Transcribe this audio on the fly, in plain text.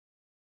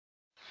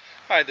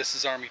Hi, this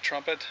is Army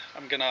Trumpet.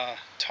 I'm going to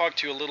talk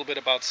to you a little bit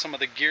about some of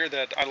the gear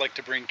that I like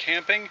to bring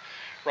camping.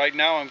 Right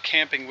now I'm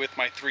camping with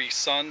my 3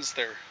 sons.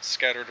 They're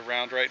scattered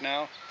around right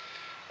now.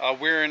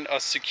 We're in a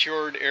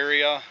secured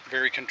area,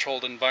 very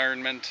controlled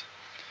environment,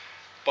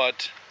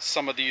 but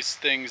some of these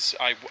things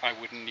I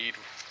wouldn't need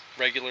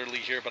regularly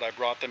here, but I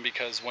brought them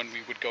because when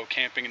we would go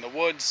camping in the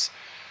woods,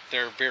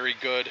 they're very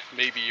good,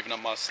 maybe even a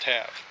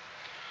must-have.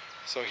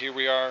 So here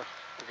we are.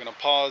 We're going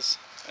to pause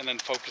and then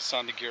focus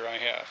on the gear I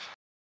have.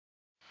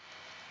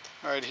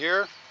 Alright,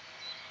 here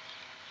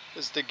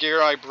is the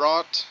gear I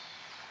brought.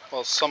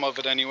 Well, some of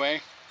it anyway.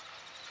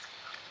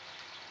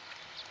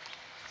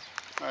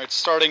 Alright,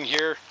 starting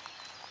here,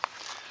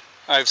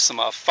 I have some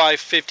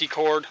 550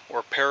 cord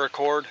or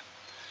paracord.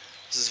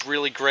 This is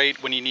really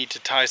great when you need to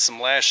tie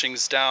some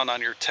lashings down on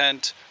your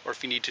tent, or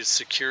if you need to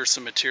secure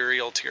some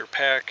material to your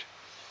pack,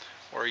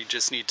 or you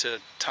just need to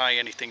tie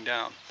anything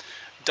down.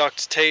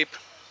 Duct tape,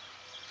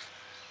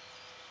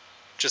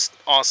 just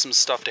awesome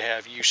stuff to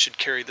have. You should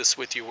carry this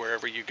with you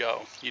wherever you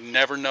go. You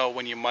never know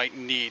when you might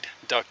need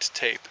duct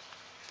tape.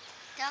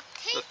 Duct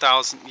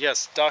tape?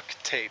 Yes,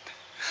 duct tape.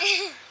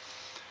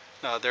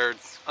 No, there are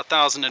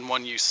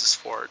 1,001 uses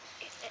for it.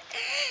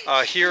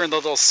 Here in the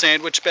little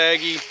sandwich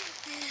baggie,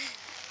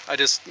 I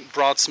just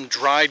brought some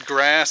dried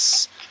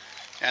grass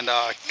and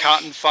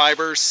cotton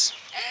fibers.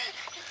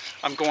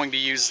 I'm going to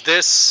use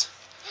this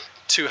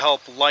to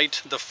help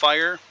light the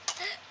fire.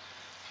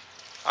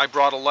 I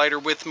brought a lighter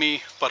with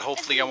me, but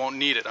hopefully I won't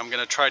need it. I'm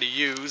going to try to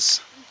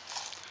use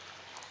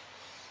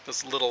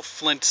this little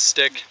flint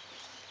stick.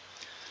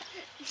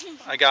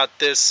 I got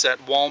this at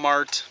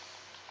Walmart.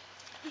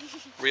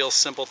 Real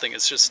simple thing.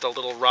 It's just a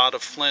little rod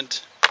of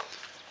flint. I'm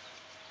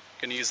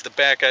going to use the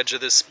back edge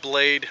of this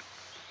blade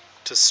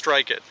to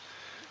strike it.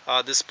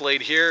 This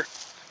blade here,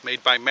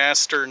 made by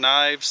Master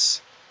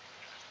Knives.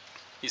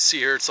 You see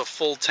here it's a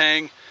full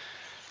tang.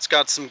 It's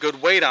got some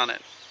good weight on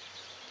it.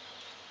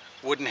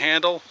 Wooden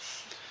handle.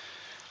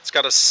 It's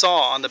got a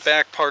saw on the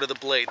back part of the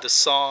blade. The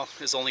saw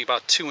is only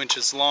about 2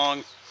 inches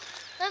long.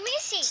 Let me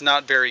see. It's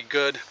not very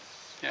good.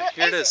 Yeah, What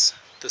here it is is.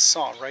 The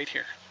saw right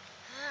here.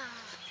 Oh.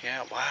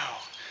 Yeah, wow.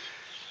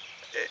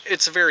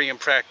 It's a very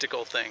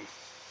impractical thing.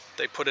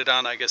 They put it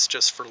on, I guess,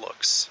 just for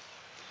looks.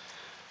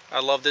 I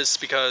love this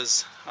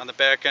because on the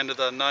back end of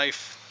the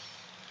knife,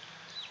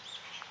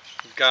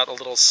 you've got a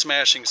little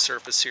smashing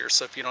surface here.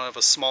 So if you don't have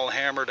a small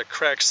hammer to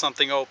crack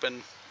something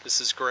open,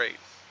 this is great.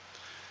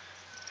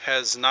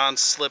 Has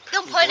non-slip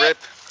grip.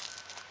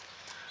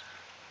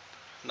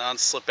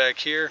 Non-slip back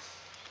here.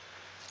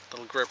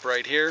 Little grip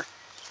right here.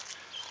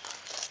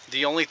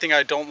 The only thing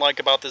I don't like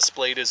about this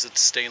blade is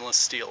it's stainless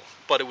steel,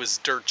 but it was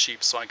dirt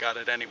cheap, so I got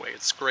it anyway.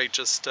 It's great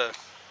just to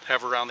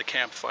have around the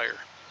campfire.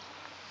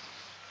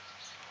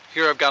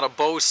 Here I've got a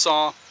bow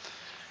saw.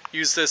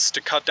 Use this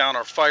to cut down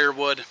our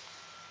firewood.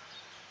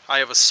 I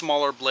have a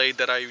smaller blade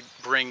that I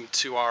bring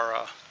to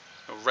our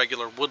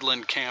regular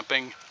woodland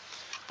camping,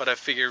 but I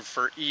figured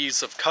for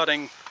ease of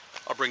cutting,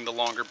 I'll bring the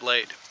longer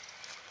blade.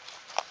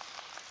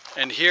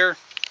 And here,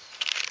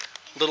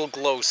 little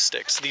glow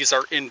sticks. These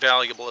are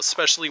invaluable,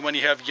 especially when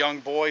you have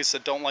young boys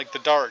that don't like the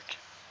dark.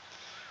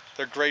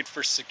 They're great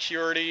for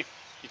security.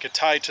 You could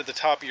tie to the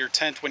top of your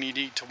tent when you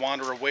need to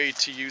wander away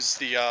to use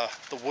the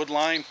wood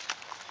line.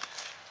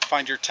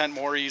 Find your tent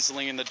more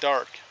easily in the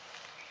dark.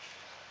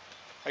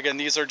 Again,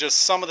 these are just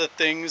some of the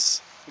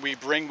things we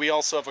bring. We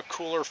also have a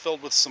cooler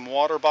filled with some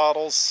water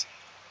bottles.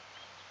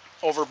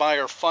 Over by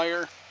our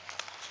fire,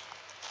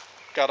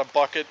 got a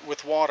bucket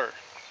with water.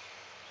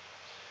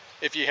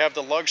 If you have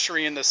the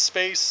luxury in the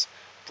space,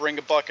 bring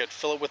a bucket.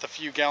 Fill it with a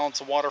few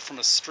gallons of water from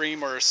a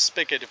stream or a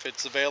spigot if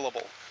it's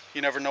available.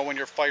 You never know when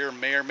your fire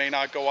may or may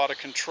not go out of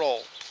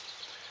control.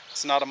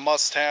 It's not a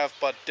must-have,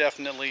 but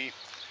definitely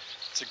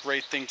it's a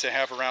great thing to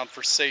have around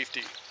for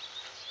safety.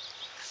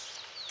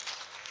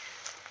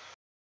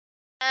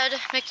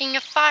 Making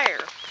a fire.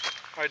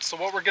 Alright, so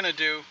what we're going to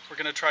do, we're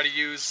going to try to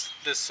use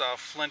this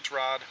flint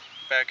rod,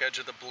 back edge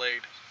of the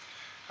blade.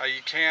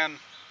 You can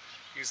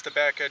use the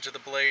back edge of the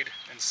blade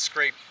and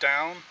scrape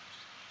down,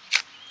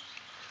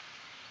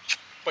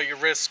 but you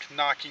risk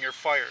knocking your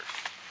fire.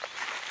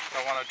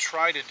 What I want to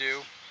try to do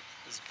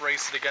is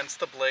brace it against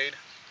the blade.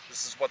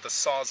 This is what the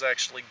saw is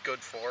actually good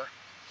for.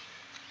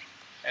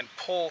 And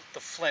pull the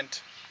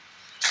flint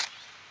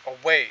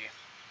away.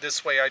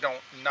 This way I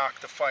don't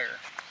knock the fire.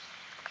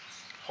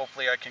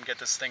 Hopefully I can get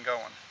this thing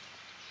going.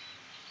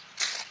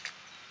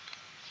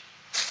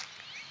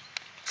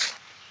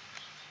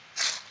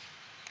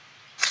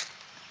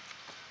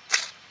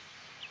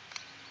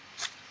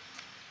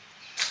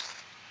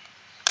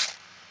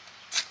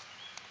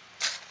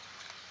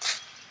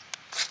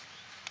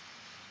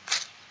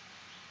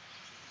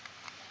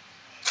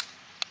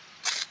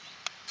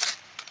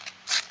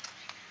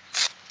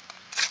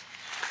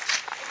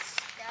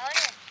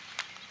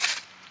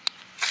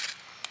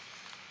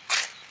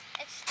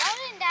 It's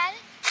starting, Dad.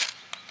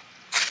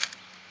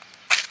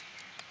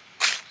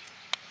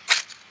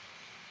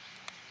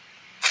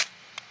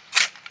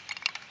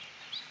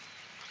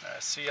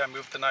 See, I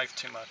moved the knife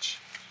too much.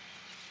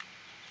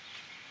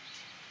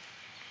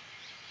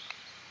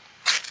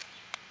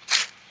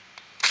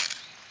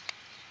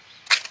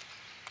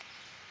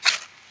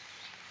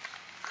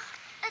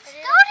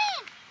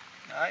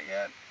 Not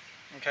yet.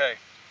 Okay.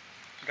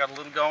 We got a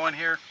little going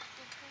here.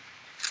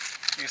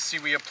 You see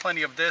we have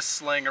plenty of this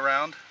laying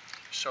around.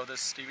 Show this,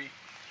 Stevie.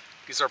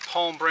 These are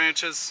palm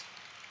branches.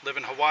 Live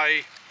in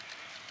Hawaii.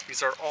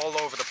 These are all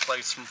over the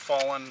place from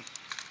fallen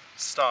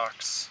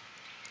stalks.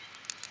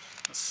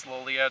 Let's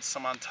slowly add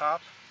some on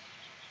top.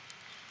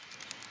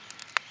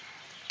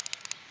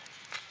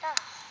 Oh,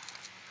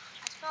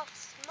 I smell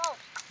smoke.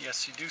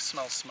 Yes, you do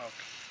smell smoke.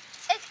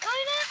 It's coming.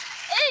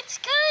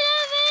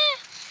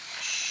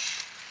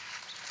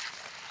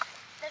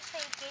 Let's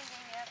make it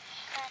in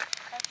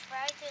let's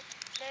write it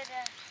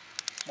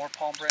to More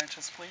palm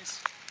branches,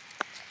 please.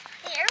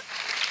 here.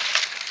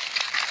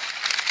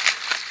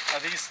 Now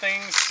these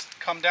things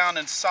come down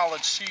in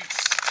solid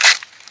sheets.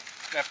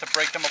 You have to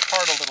break them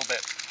apart a little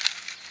bit.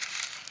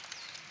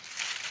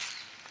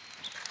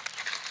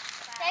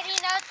 Daddy,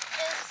 not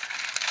this.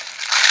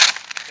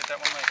 Get that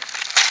one later.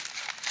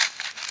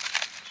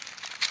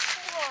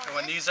 And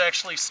when these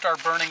actually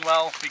start burning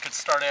well, we could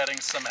start adding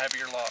some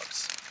heavier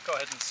logs. Go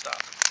ahead and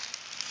stop.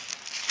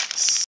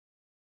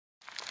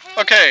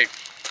 Okay,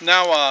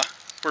 now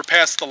we're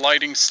past the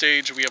lighting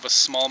stage. We have a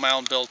small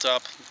mound built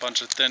up, a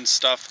bunch of thin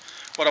stuff.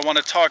 What I want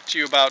to talk to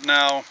you about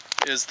now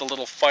is the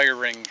little fire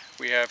ring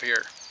we have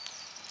here.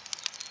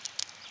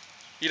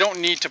 You don't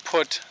need to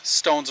put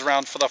stones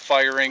around for the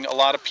firing. A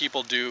lot of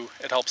people do.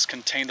 It helps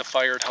contain the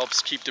fire. It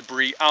helps keep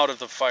debris out of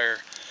the fire.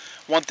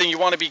 One thing you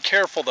want to be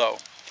careful though,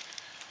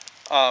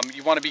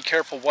 you want to be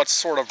careful what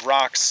sort of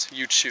rocks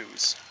you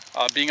choose.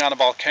 Being on a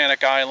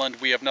volcanic island,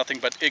 we have nothing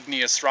but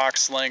igneous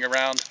rocks laying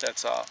around.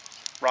 That's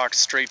rocks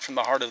straight from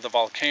the heart of the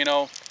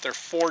volcano. They're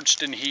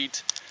forged in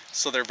heat,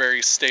 so they're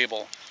very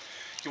stable.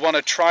 You want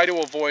to try to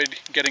avoid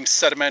getting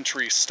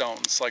sedimentary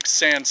stones like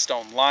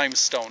sandstone,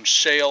 limestone,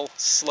 shale,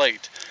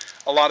 slate.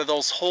 A lot of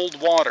those hold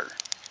water.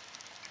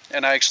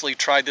 And I actually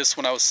tried this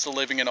when I was still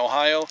living in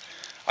Ohio.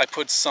 I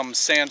put some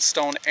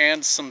sandstone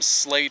and some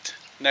slate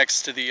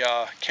next to the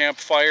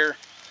campfire.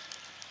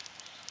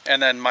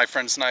 And then my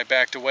friends and I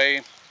backed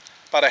away.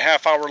 About a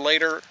half hour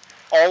later,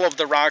 all of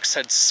the rocks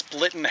had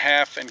split in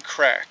half and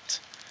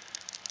cracked.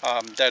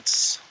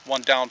 That's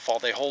one downfall.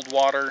 They hold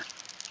water.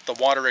 The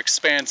water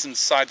expands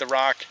inside the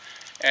rock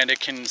and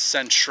it can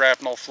send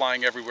shrapnel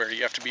flying everywhere.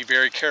 You have to be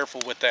very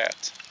careful with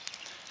that.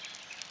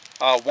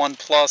 One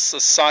plus,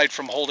 aside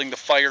from holding the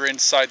fire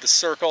inside the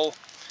circle,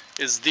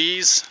 is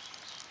these.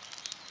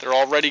 They're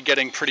already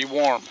getting pretty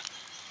warm.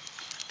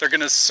 They're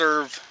going to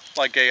serve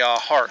like a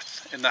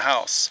hearth in the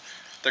house.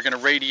 They're going to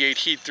radiate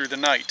heat through the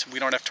night. We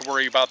don't have to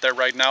worry about that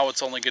right now.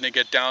 It's only going to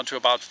get down to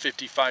about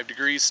 55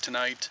 degrees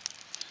tonight.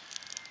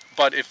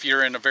 But if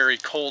you're in a very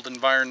cold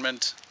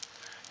environment,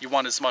 you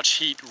want as much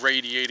heat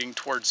radiating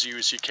towards you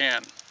as you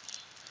can.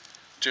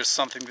 Just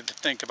something to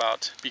think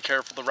about. Be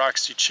careful the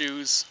rocks you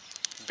choose.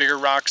 Bigger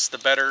rocks, the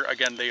better.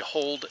 Again, they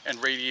hold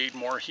and radiate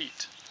more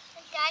heat.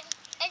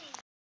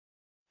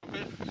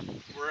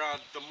 We're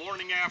the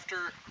morning after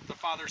the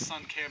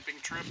father-son camping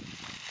trip.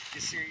 You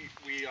see,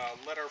 we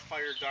let our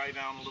fire die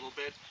down a little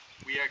bit.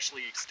 We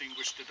actually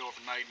extinguished it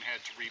overnight and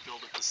had to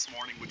rebuild it this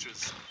morning, which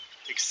was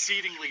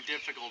exceedingly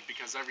difficult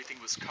because everything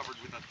was covered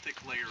with a thick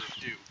layer of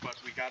dew. But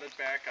we got it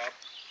back up.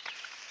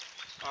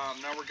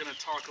 Now we're going to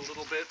talk a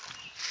little bit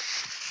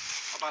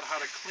about how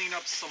to clean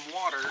up some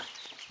water,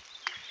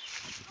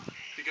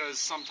 because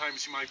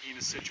sometimes you might be in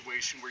a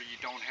situation where you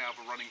don't have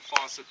a running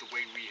faucet the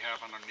way we have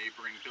on our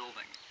neighboring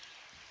building.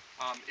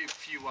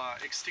 If you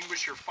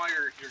extinguish your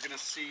fire, you're going to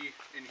see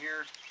in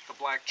here the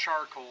black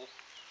charcoal.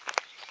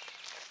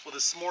 Well,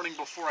 this morning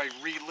before I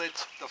relit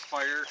the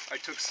fire, I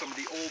took some of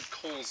the old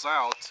coals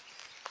out.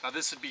 Now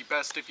this would be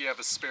best if you have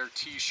a spare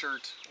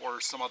t-shirt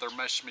or some other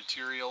mesh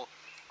material.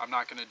 I'm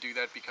not going to do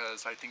that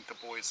because I think the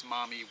boys'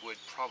 mommy would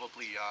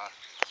probably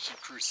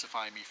she'd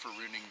crucify me for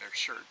ruining their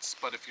shirts.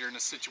 But if you're in a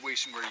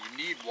situation where you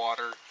need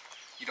water,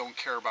 you don't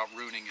care about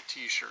ruining a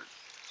t-shirt.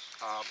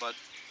 But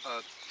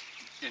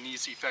an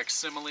easy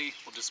facsimile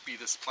will just be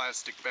this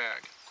plastic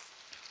bag.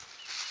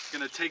 I'm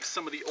going to take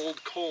some of the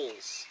old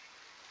coals.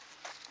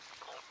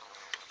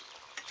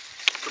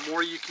 The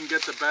more you can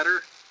get, the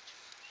better.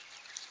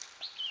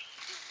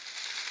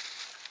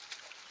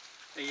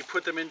 And you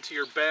put them into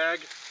your bag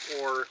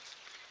or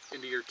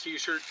into your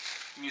t-shirt,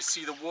 and you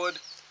see the wood,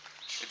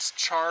 it's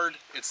charred,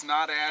 it's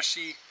not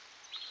ashy.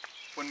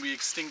 When we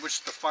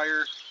extinguished the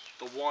fire,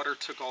 the water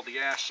took all the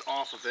ash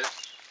off of it.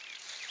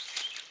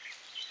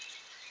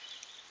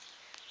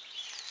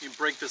 You can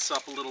break this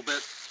up a little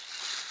bit.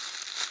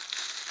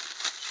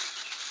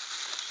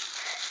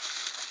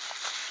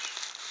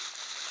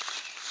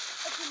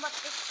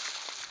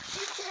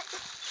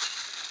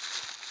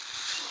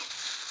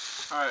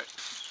 Alright.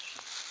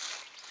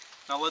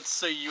 Now let's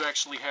say you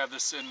actually have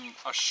this in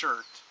a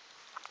shirt.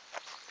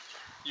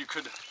 You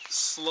could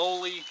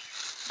slowly,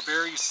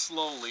 very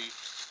slowly,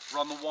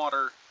 run the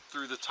water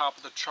through the top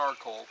of the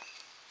charcoal,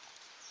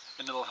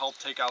 and it'll help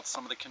take out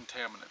some of the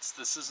contaminants.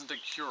 This isn't a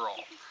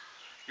cure-all.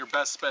 Your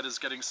best bet is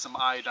getting some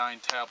iodine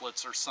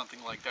tablets or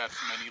something like that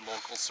from any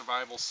local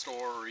survival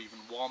store or even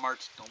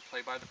Walmart. Don't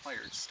play by the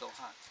fire, it's still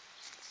hot.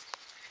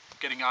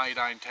 getting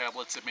iodine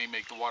tablets. It may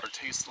make the water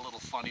taste a little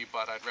funny,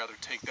 but I'd rather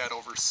take that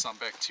over some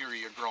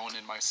bacteria growing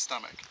in my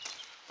stomach.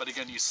 But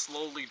again, you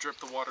slowly drip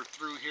the water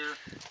through here.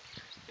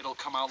 It'll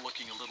come out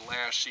looking a little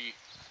ashy,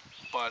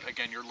 but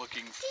again, you're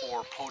looking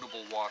for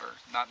potable water,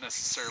 not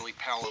necessarily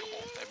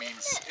palatable. That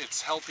means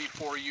it's healthy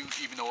for you,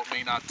 even though it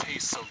may not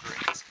taste so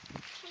great.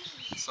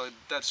 So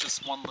that's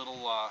just one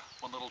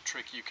little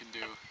trick you can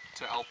do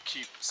to help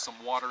keep some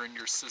water in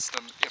your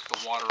system if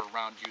the water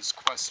around you is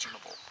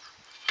questionable.